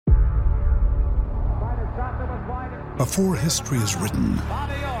Before history is written,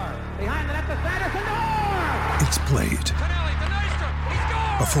 it's played.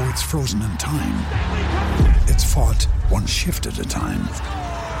 Before it's frozen in time, it's fought one shift at a time.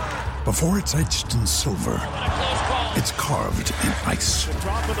 Before it's etched in silver, it's carved in ice.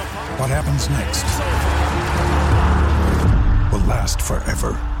 What happens next will last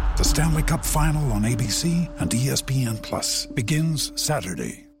forever. The Stanley Cup Final on ABC and ESPN Plus begins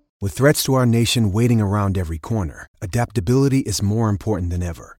Saturday. With threats to our nation waiting around every corner, adaptability is more important than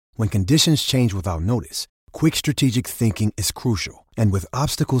ever. When conditions change without notice, quick strategic thinking is crucial. And with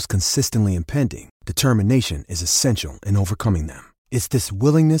obstacles consistently impending, determination is essential in overcoming them. It's this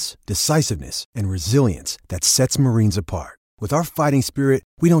willingness, decisiveness, and resilience that sets Marines apart. With our fighting spirit,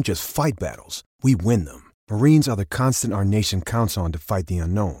 we don't just fight battles, we win them. Marines are the constant our nation counts on to fight the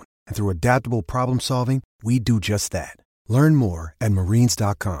unknown. And through adaptable problem solving, we do just that. Learn more at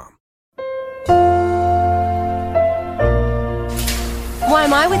marines.com. Why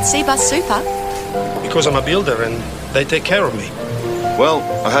am I with Seabus Super? Because I'm a builder and they take care of me. Well,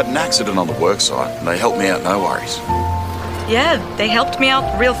 I had an accident on the worksite and they helped me out, no worries. Yeah, they helped me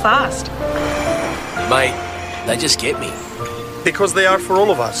out real fast. Mate, they just get me. Because they are for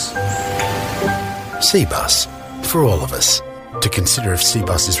all of us. Seabus, for all of us. To consider if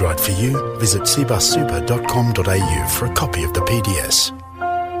Seabus is right for you, visit cbussuper.com.au for a copy of the PDS.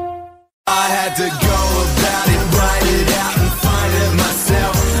 I had to go about it, write it out and find it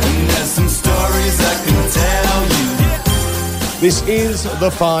myself. And there's some stories I can tell you. This is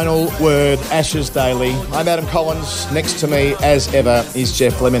the final word, Ashes Daily. I'm Adam Collins. Next to me, as ever, is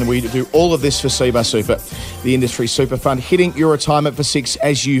Jeff Lemon. We do all of this for Seabus Super, the industry super fund, hitting your retirement for 6,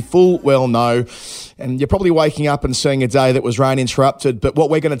 as you full well know. And you're probably waking up and seeing a day that was rain interrupted. But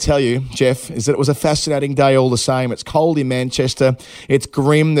what we're going to tell you, Jeff, is that it was a fascinating day all the same. It's cold in Manchester. It's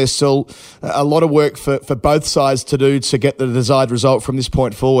grim. There's still a lot of work for both sides to do to get the desired result from this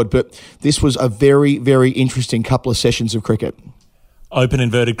point forward. But this was a very, very interesting couple of sessions of cricket. Open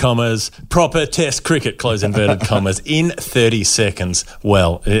inverted commas, proper test cricket, close inverted commas, in 30 seconds.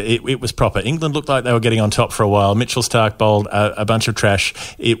 Well, it was proper. England looked like they were getting on top for a while. Mitchell Starc bowled a bunch of trash.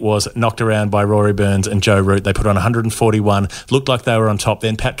 It was knocked around by Rory Burns and Joe Root. They put on 141, looked like they were on top.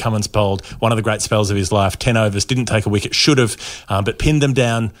 Then Pat Cummins bowled one of the great spells of his life, 10 overs, didn't take a wicket, should have, but pinned them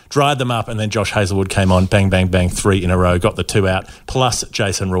down, dried them up, and then Josh Hazlewood came on, bang, bang, bang, 3 in a row, got the 2 out, plus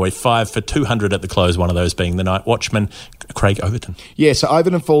Jason Roy, 5 for 200 at the close, one of those being the night watchman, Craig Overton. Yeah, so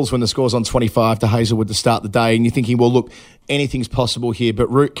Overton falls when the score's on 25 to Hazlewood to start the day, and you're thinking, well, look, anything's possible here. But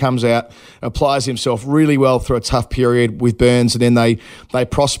Root comes out, applies himself really well through a tough period with Burns, and then they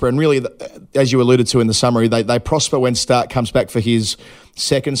prosper. And really, as you alluded to in the summary, they prosper when Starc comes back for his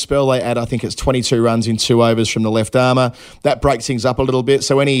second spell. They add, I think it's 22 runs in 2 overs from the left armour. That breaks things up a little bit.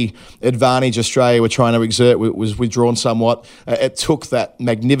 So any advantage Australia were trying to exert was withdrawn somewhat. It took that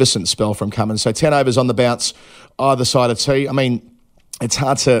magnificent spell from Cummins. So 10 overs on the bounce, either side of tee. I mean, it's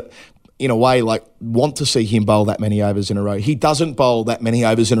hard to, in a way, want to see him bowl that many overs in a row. He doesn't bowl that many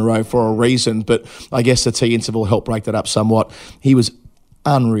overs in a row for a reason, but I guess the tee interval helped break that up somewhat. He was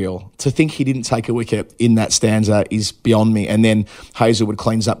unreal. To think he didn't take a wicket in that stanza is beyond me. And then Hazlewood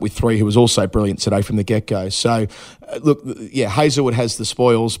cleans up with 3, who was also brilliant today from the get-go. So, look, yeah, Hazlewood has the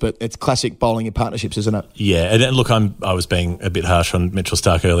spoils, but it's classic bowling in partnerships, isn't it? Yeah, and look, I was being a bit harsh on Mitchell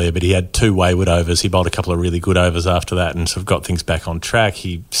Starc earlier, but he had 2 wayward overs. He bowled a couple of really good overs after that and sort of got things back on track.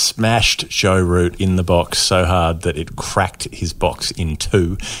 He smashed Joe Root in the box so hard that it cracked his box in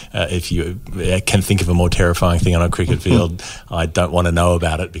 2. If you can think of a more terrifying thing on a cricket field, I don't want to know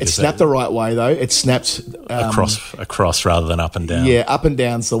about it. Because it snapped the right way, though. It snapped across rather than up and down. Yeah, up and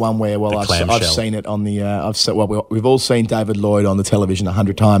down's the one where, well, I've seen it on the. We've all seen David Lloyd on the television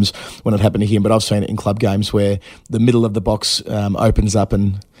 100 times when it happened to him, but I've seen it in club games where the middle of the box opens up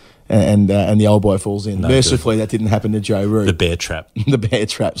and the old boy falls in. No, mercifully, that didn't happen to Joe Root. The bear trap. The bear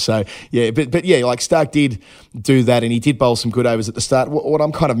trap. So, yeah, but yeah, Starc did do that, and he did bowl some good overs at the start. What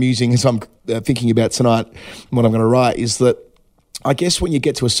I'm kind of musing as I'm thinking about tonight, what I'm going to write, is that I guess when you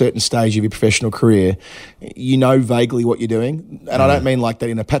get to a certain stage of your professional career, you know vaguely what you're doing. And I don't mean like that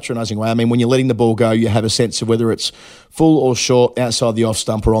in a patronising way. I mean, when you're letting the ball go, you have a sense of whether it's full or short, outside the off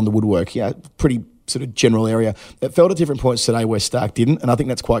stump or on the woodwork. Yeah, pretty sort of general area. It felt at different points today where Starc didn't, and I think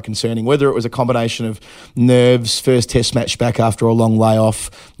that's quite concerning. Whether it was a combination of nerves, first test match back after a long layoff,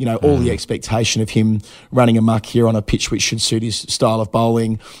 all the expectation of him running amok here on a pitch which should suit his style of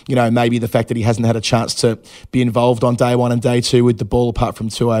bowling, maybe the fact that he hasn't had a chance to be involved on day 1 and day 2 with the ball apart from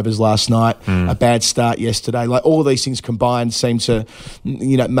 2 overs last night, a bad start yesterday. All these things combined seem to,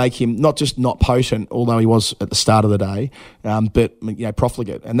 make him not just not potent, although he was at the start of the day, but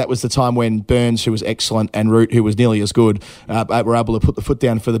profligate. And that was the time when Burns, who was was excellent, and Root, who was nearly as good, were able to put the foot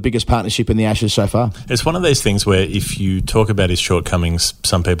down for the biggest partnership in the Ashes so far. It's one of these things where if you talk about his shortcomings,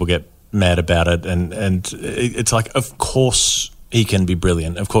 some people get mad about it, and it's like, of course he can be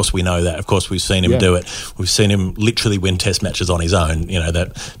brilliant. Of course we know that. Of course we've seen him do it. We've seen him literally win test matches on his own. You know,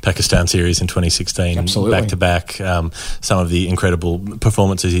 that Pakistan series in 2016, absolutely, back-to-back, some of the incredible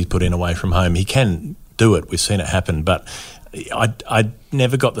performances he's put in away from home. He can do it. We've seen it happen, but I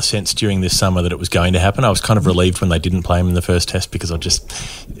never got the sense during this summer that it was going to happen. I was kind of relieved when they didn't play him in the first test because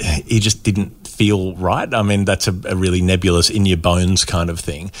he just didn't feel right. I mean, that's a really nebulous, in your bones kind of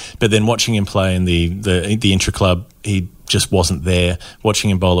thing. But then watching him play in the intra-club, he just wasn't there. Watching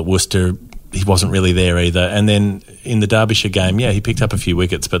him bowl at Worcester, he wasn't really there either. And then in the Derbyshire game, he picked up a few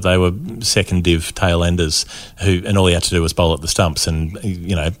wickets, but they were second div tail enders and all he had to do was bowl at the stumps, and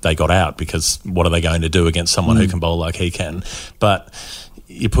they got out because what are they going to do against someone who can bowl like he can? But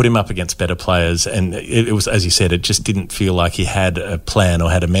you put him up against better players, and it was, as you said, it just didn't feel like he had a plan or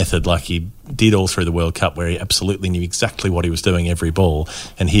had a method like he did all through the World Cup, where he absolutely knew exactly what he was doing every ball.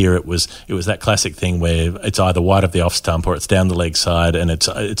 And here it was that classic thing where it's either wide of the off stump or it's down the leg side, and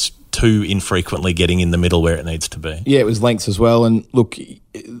it's too infrequently getting in the middle where it needs to be. Yeah, it was lengths as well, and look,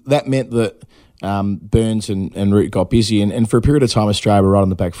 that meant that Burns and Root got busy, and for a period of time Australia were right on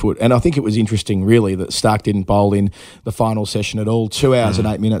the back foot. And I think it was interesting really that Stark didn't bowl in the final session at all, 2 hours and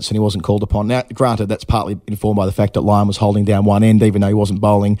 8 minutes, and he wasn't called upon. Now granted, that's partly informed by the fact that Lyon was holding down one end, even though he wasn't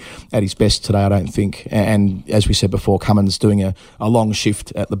bowling at his best today, I don't think. And as we said before, Cummins doing a long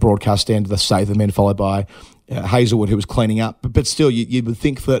shift at the broadcast end to save the men, followed by Hazelwood, who was cleaning up, but still, you would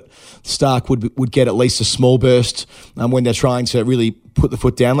think that Stark would get at least a small burst when they're trying to really put the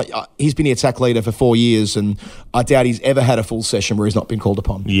foot down. He's been the attack leader for 4 years, and I doubt he's ever had a full session where he's not been called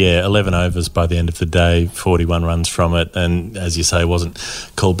upon. Yeah, 11 overs by the end of the day, 41 runs from it, and as you say, wasn't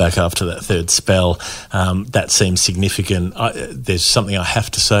called back after that third spell. That seems significant. There's something I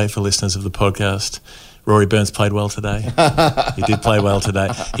have to say for listeners of the podcast. Rory Burns played well today. He did play well today.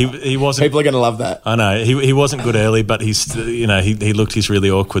 He wasn't. People are going to love that. I know he wasn't good early, but he looked his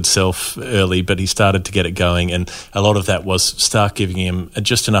really awkward self early, but he started to get it going, and a lot of that was Stark giving him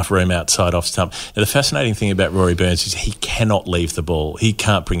just enough room outside off stump. Now, the fascinating thing about Rory Burns is he cannot leave the ball. He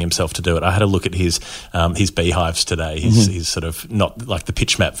can't bring himself to do it. I had a look at his beehives today. He's sort of not like the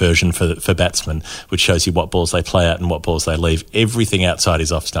pitch map version for batsmen, which shows you what balls they play out and what balls they leave. Everything outside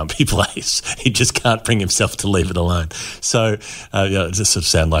his off stump he plays. He just can't bring himself to leave it alone. So it just sort of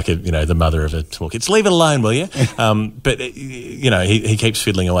sound like the mother of a small kid. Leave it alone, will you? But he keeps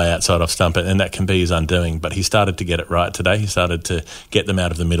fiddling away outside off stump, and that can be his undoing. But he started to get it right today. He started to get them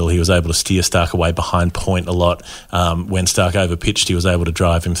out of the middle. He was able to steer Stark away behind point a lot. When Stark overpitched, he was able to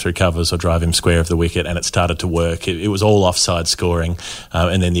drive him through covers or drive him square of the wicket, and it started to work. It was all offside scoring,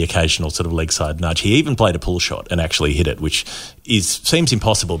 and then the occasional sort of leg side nudge. He even played a pull shot and actually hit it, which seems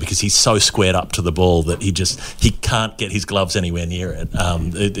impossible because he's so squared up to the ball that he can't get his gloves anywhere near it.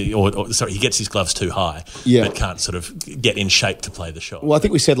 Sorry, he gets his gloves too high, but can't sort of get in shape to play the shot. Well, I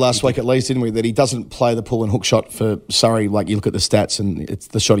think we said last week at least, didn't we, that he doesn't play the pull and hook shot for Surrey. Like, you look at the stats and it's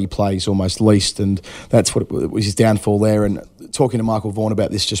the shot he plays almost least, and that's what was his downfall there. And talking to Michael Vaughan about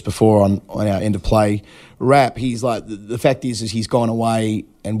this just before on our end of play wrap, he's like, the fact is he's gone away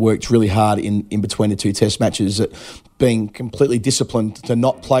and worked really hard in between the two test matches at being completely disciplined to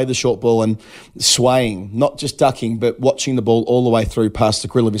not play the short ball and swaying, not just ducking, but watching the ball all the way through past the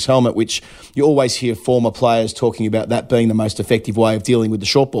grill of his helmet, which you always hear former players talking about that being the most effective way of dealing with the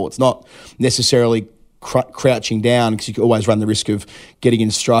short ball. It's not necessarily crouching down, because you can always run the risk of getting in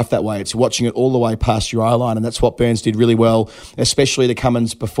strife that way. It's watching it all the way past your eye line, and that's what Burns did really well, especially the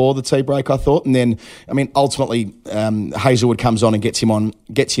Cummins before the tea break, I thought. And then, ultimately, Hazelwood comes on and gets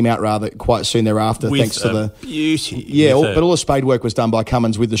him out rather quite soon thereafter, thanks to the beauty. Yeah, but all the spade work was done by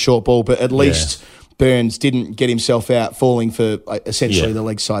Cummins with the short ball, but at least Burns didn't get himself out falling for essentially the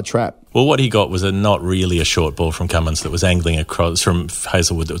leg side trap. Well, what he got was not really a short ball from Cummins that was angling across, from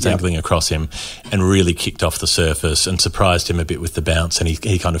Hazelwood that was angling across him and really kicked off the surface and surprised him a bit with the bounce, and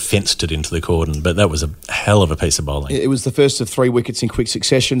he kind of fenced it into the cordon. But that was a hell of a piece of bowling. It was the first of 3 wickets in quick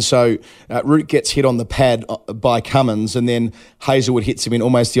succession. So Root gets hit on the pad by Cummins, and then Hazelwood hits him in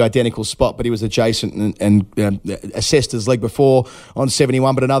almost the identical spot, but he was adjacent and assessed his leg before on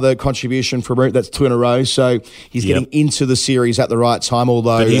 71. But another contribution from Root, that's 2 in a row. So he's getting into the series at the right time,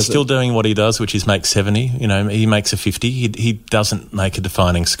 although... But he's still doing what he does, which is make 70. He makes a 50. He doesn't make a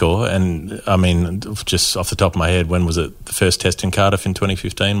defining score. And I mean, just off the top of my head, when was it? The first test in Cardiff in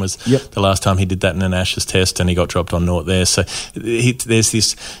 2015 was the last time he did that in an Ashes test, and he got dropped on naught there. So there's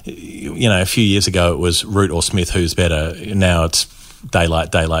this, a few years ago it was Root or Smith, who's better. Now it's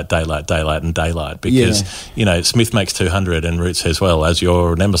daylight, and daylight because, Smith makes 200 and Root says, well, as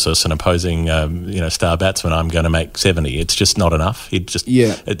your nemesis and opposing, star batsman, I'm going to make 70. It's just not enough. And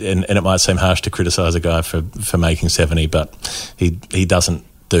it might seem harsh to criticise a guy for making 70, but he doesn't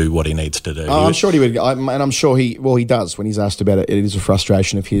do what he needs to do. I'm sure he would, and I'm sure he does when he's asked about it. It is a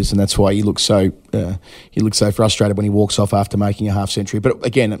frustration of his, and that's why he looks so frustrated when he walks off after making a half century. But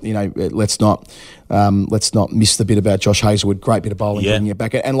again, let's not miss the bit about Josh Hazlewood. Great bit of bowling, bringing it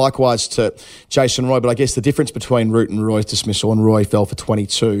back, and likewise to Jason Roy. But I guess the difference between Root and Roy's dismissal, and Roy fell for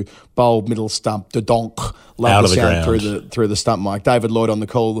 22, bowled middle stump, de donk, out of the sound ground through the stump mic. David Lloyd on the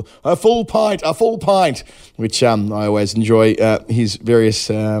call, a full pint, which I always enjoy his various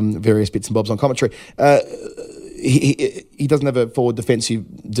bits and bobs on commentary. He doesn't have a forward defensive,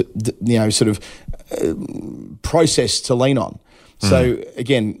 process to lean on. So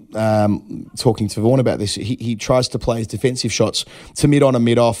again, talking to Vaughan about this, he tries to play his defensive shots to mid on and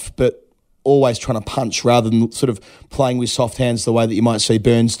mid off, but always trying to punch rather than sort of playing with soft hands the way that you might see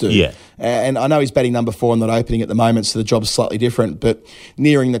Burns do. Yeah. And I know he's batting number 4 and not opening at the moment, so the job's slightly different. But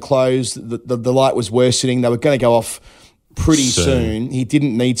nearing the close, the light was worsening. They were going to go off pretty soon. He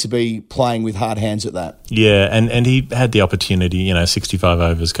didn't need to be playing with hard hands at that. Yeah, and he had the opportunity, 65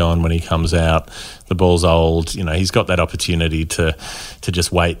 overs gone when he comes out. The ball's old. He's got that opportunity to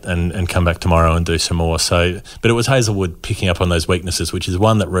just wait and come back tomorrow and do some more. So, but it was Hazlewood picking up on those weaknesses, which is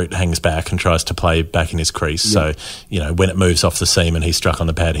one that Root hangs back and tries to play back in his crease. Yeah. So, when it moves off the seam and he's struck on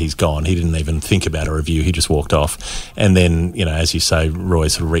the pad, he's gone. He didn't even think about a review. He just walked off. And then, as you say,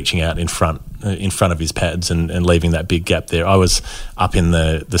 Roy's sort of reaching out in front of his pads and leaving that big gap there. I was up in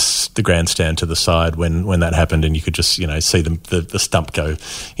the grandstand to the side when that happened, and you could just see the stump go.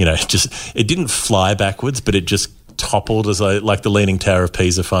 It didn't fly backwards, but it just toppled as like the Leaning Tower of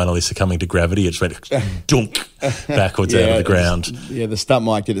Pisa finally succumbing to gravity. It just went dunk backwards out of the ground. The stump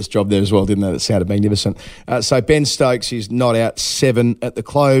mic did its job there as well, didn't it? It sounded magnificent. So Ben Stokes is not out 7 at the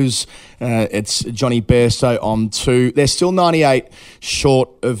close. It's Johnny Bairstow on 2. They're still 98 short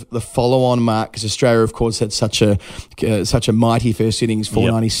of the follow-on mark because Australia, of course, had such a mighty first innings,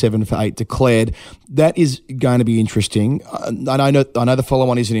 497 for 8 declared. That is going to be interesting. I know the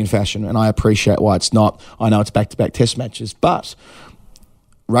follow-on isn't in fashion, and I appreciate why it's not. I know it's back-to-back test matches, but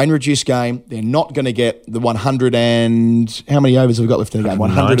rain-reduced game, they're not going to get the 100 and... How many overs have we got left in the game?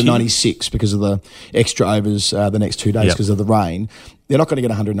 196 because of the extra overs the next 2 days because of the rain. They're not going to get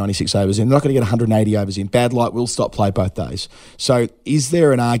 196 overs in. They're not going to get 180 overs in. Bad light will stop play both days. So is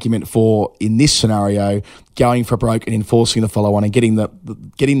there an argument for, in this scenario, going for broke and enforcing the follow-on and getting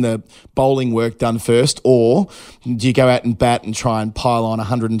the bowling work done first? Or do you go out and bat and try and pile on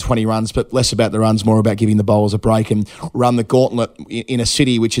 120 runs, but less about the runs, more about giving the bowlers a break and run the gauntlet in a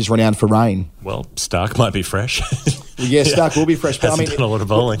city which is renowned for rain? Well, Stark might be fresh. Yeah, Stark will be fresh. But Hasn't done a lot of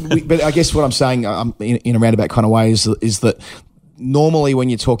bowling. But I guess what I'm saying in a roundabout kind of way is that normally when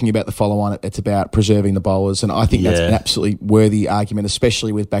you're talking about the follow-on, it's about preserving the bowlers, and I think that's an absolutely worthy argument,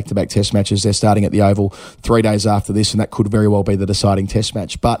 especially with back-to-back test matches. They're starting at the Oval 3 days after this, and that could very well be the deciding test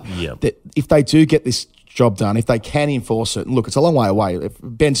match. But if they do get this job done, if they can enforce it, and look, it's a long way away. If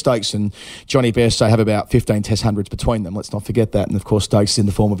Ben Stokes and Johnny Bairstow have about 15 test hundreds between them, let's not forget that. And of course, Stokes is in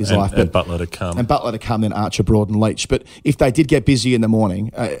the form of his life. And Butler to come. And Butler to come, then Archer, Broad and Leach. But if they did get busy in the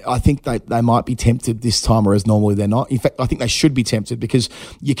morning, I think they might be tempted this time, whereas normally they're not. In fact, I think they should be tempted because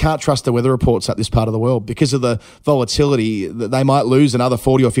you can't trust the weather reports at this part of the world. Because of the volatility, they might lose another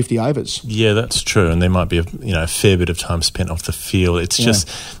 40 or 50 overs. Yeah, that's true. And there might be a fair bit of time spent off the field. It's just...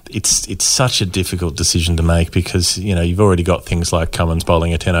 It's such a difficult decision to make because, you've already got things like Cummins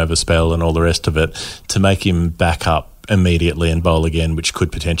bowling a 10-over spell and all the rest of it. To make him back up immediately and bowl again, which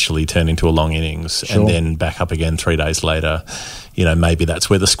could potentially turn into a long innings, and then back up again 3 days later, maybe that's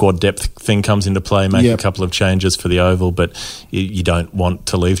where the squad depth thing comes into play, make a couple of changes for the Oval, but you don't want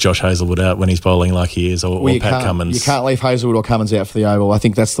to leave Josh Hazlewood out when he's bowling like he is, or Pat Cummins. You can't leave Hazlewood or Cummins out for the Oval. I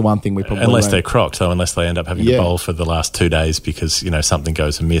think that's the one thing we probably... Unless they're crocked, though, unless they end up having to bowl for the last 2 days because, something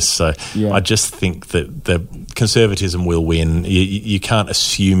goes amiss. So I just think that the conservatism will win. You can't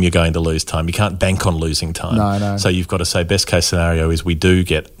assume you're going to lose time. You can't bank on losing time. No. So you've got to say best case scenario is we do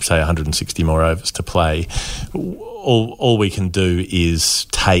get, say, 160 more overs to play. All we can do is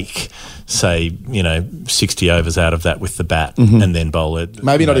take, say, 60 overs out of that with the bat and then bowl it.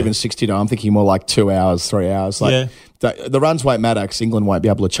 Maybe not even 60, no. I'm thinking more like 2 hours, 3 hours. The runs won't matter because England won't be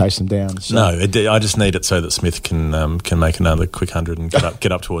able to chase them down. So. No, I just need it so that Smith can make another quick 100 and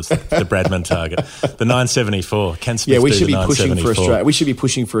get up towards the Bradman target. The 974. Can Smith we do should the be pushing for Australia. We should be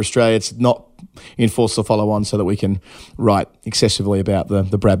pushing for Australia. It's not enforce the follow-on so that we can write excessively about the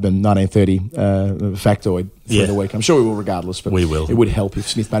Bradman 1930 factoid through the week. I'm sure we will regardless, but we will. It would help if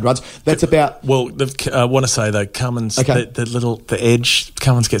Smith made runs. That's about... Well, I want to say, though, Cummins, the edge,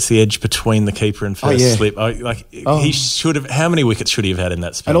 Cummins gets the edge between the keeper and first slip. He should have... How many wickets should he have had in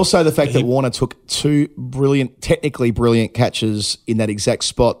that spell? And also the fact that Warner took two technically brilliant catches in that exact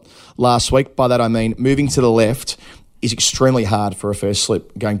spot last week. By that I mean moving to the left is extremely hard for a first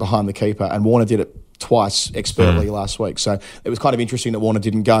slip going behind the keeper, and Warner did it twice expertly last week. So it was kind of interesting that Warner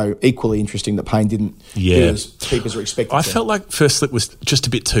didn't go. Equally interesting that Payne didn't do as keepers are expected I felt like first slip was just a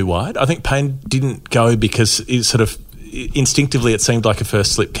bit too wide. I think Payne didn't go because it sort of instinctively it seemed like a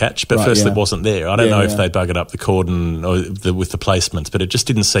first slip catch, but first slip wasn't there. I don't know if they buggered up the cordon or with the placements, but it just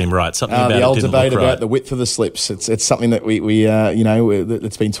didn't seem right. Something about the old it didn't debate look about right. the width of the slips. It's something that we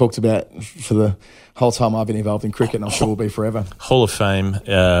that's been talked about for the whole time I've been involved in cricket, and I'm sure will be forever. Hall of Fame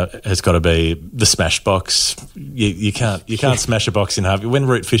has got to be the smash box. You can't smash a box in half. When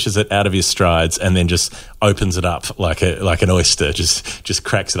Root fishes it out of his strides and then just opens it up like an oyster, just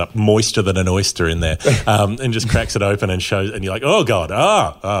cracks it up, moister than an oyster in there, and just cracks it open and shows, and you're like, oh God,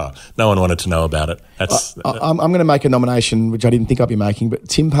 no one wanted to know about it. I'm going to make a nomination, which I didn't think I'd be making, but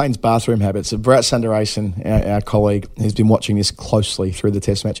Tim Payne's bathroom habits. Bharat Sundaresan, our colleague, has been watching this closely through the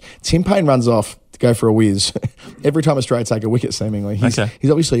Test match. Tim Payne runs off to go for a whiz every time Australia take a wicket, seemingly. He's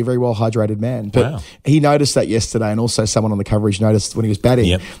obviously a very well-hydrated man. But he noticed that yesterday, and also someone on the coverage noticed when he was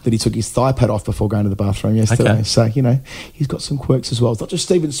batting that he took his thigh pad off before going to the bathroom yesterday. Okay. So, he's got some quirks as well. It's not just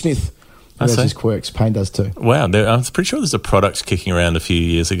Stephen Smith who has his quirks. Payne does too. Wow. I'm pretty sure there's a product kicking around a few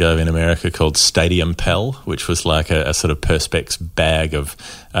years ago in America called Stadium Pel, which was like a sort of Perspex bag of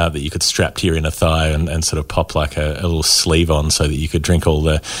that you could strap to your inner thigh and sort of pop like a little sleeve on so that you could drink all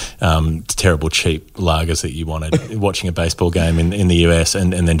the terrible cheap lagers that you wanted watching a baseball game in the US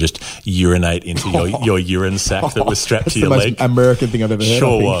and then just urinate into your urine sac that was strapped to your leg. That's the most American thing I've ever heard.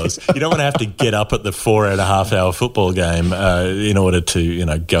 Sure was. You don't want to have to get up at the 4.5-hour football game in order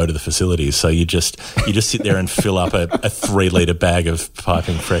to go to the facilities. So you just sit there and fill up a 3-litre bag of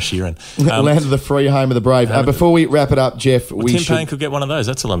piping fresh urine. Land of the free, home of the brave. Before we wrap it up, Jeff, Tim Payne could get one of those.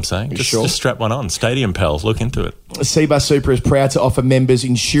 That's all I'm saying. Just strap one on. Stadium Pals. Look into it. Cbus Super is proud to offer members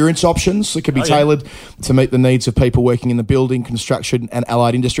insurance options that can be tailored to meet the needs of people working in the building, construction and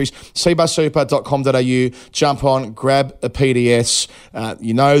allied industries. cbussuper.com.au. Jump on, grab a PDS.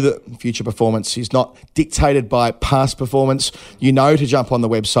 You know that future performance is not dictated by past performance. You know to jump on the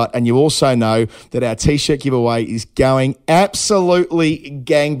website, and you also know that our T-shirt giveaway is going absolutely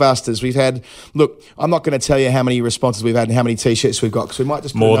gangbusters. We've had, I'm not going to tell you how many responses we've had and how many T-shirts we've got, because we might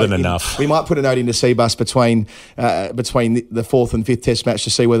just more than enough. We might put a note into Cbus between the fourth and fifth Test match to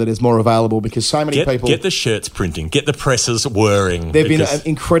see whether there's more available, because so many people get the shirts printing, get the presses whirring. They've been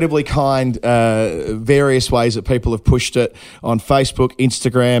incredibly kind. Various ways that people have pushed it on Facebook,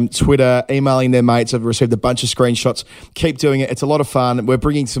 Instagram, Twitter, emailing their mates. I've received a bunch of screenshots. Keep doing it. It's a lot of fun. We're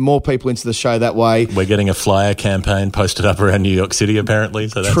bringing some more people into the show that way. We're getting a flyer campaign posted up around New York City, apparently.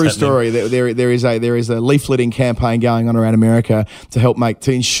 So that's true happening. Story. There is a leafleting campaign going on around America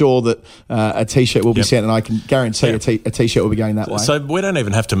to ensure that a T-shirt will be sent, and I can guarantee a T-shirt will be going that way. So we don't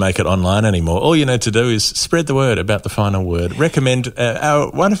even have to make it online anymore. All you need to do is spread the word about the final word. Recommend our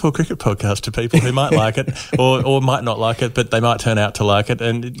wonderful cricket podcast to people who might like it or might not like it, but they might turn out to like it.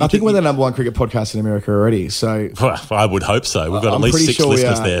 And I think we're the number one cricket podcast in America already. So I would hope so. We've got at least 6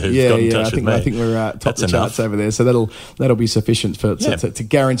 listeners there who've got in touch with me. I think we're top of the charts over there. So that'll be sufficient to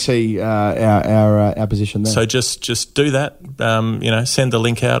guarantee our position there. So just do that. Send the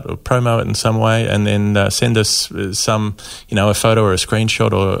link out or promo it in some way, and then send us some, a photo or a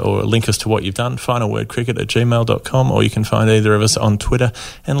screenshot or link us to what you've done. finalwordcricket@gmail.com, or you can find either of us on Twitter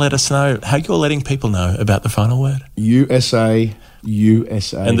and let us know how you're letting people know about the final word. USA.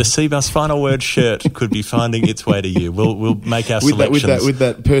 And the Cbus final word shirt could be finding its way to you. We'll make our selections with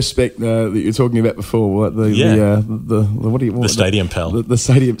that Perspex that you're talking about before. The Stadium Pel. The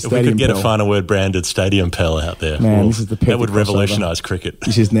stadium. If we could get a final word branded Stadium Pel out there, this is the that would revolutionise cricket.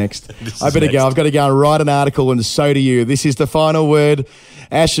 This is next. I better go. I've got to go and write an article, and so do you. This is the final word.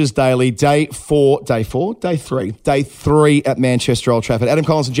 Ashes Daily, day 3 at Manchester Old Trafford. Adam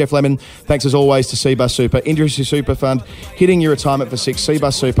Collins and Jeff Lemon, thanks as always to Cbus Super. Industry Super Fund, hitting your retirement for 6,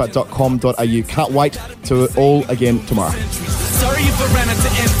 cbussuper.com.au. Can't wait to all again tomorrow. Sorry if I ran into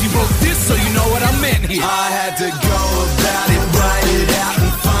empty, wrote this so you know what I meant here. I had to go about it, write it out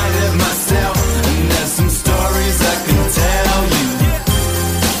and find it myself. And there's some stories I can tell you.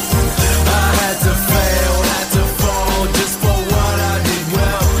 I had to fail, had to fall just for what I did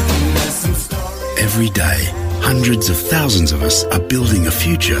well. And there's some stories. Every day hundreds of thousands of us are building a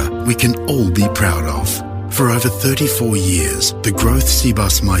future we can all be proud of. For over 34 years, the Growth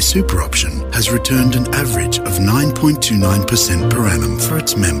Cbus My Super option has returned an average of 9.29% per annum for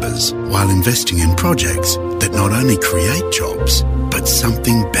its members, while investing in projects that not only create jobs, but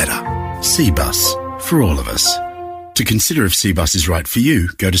something better. Cbus, for all of us. To consider if Cbus is right for you,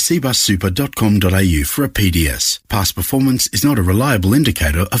 go to cbussuper.com.au for a PDS. Past performance is not a reliable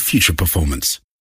indicator of future performance.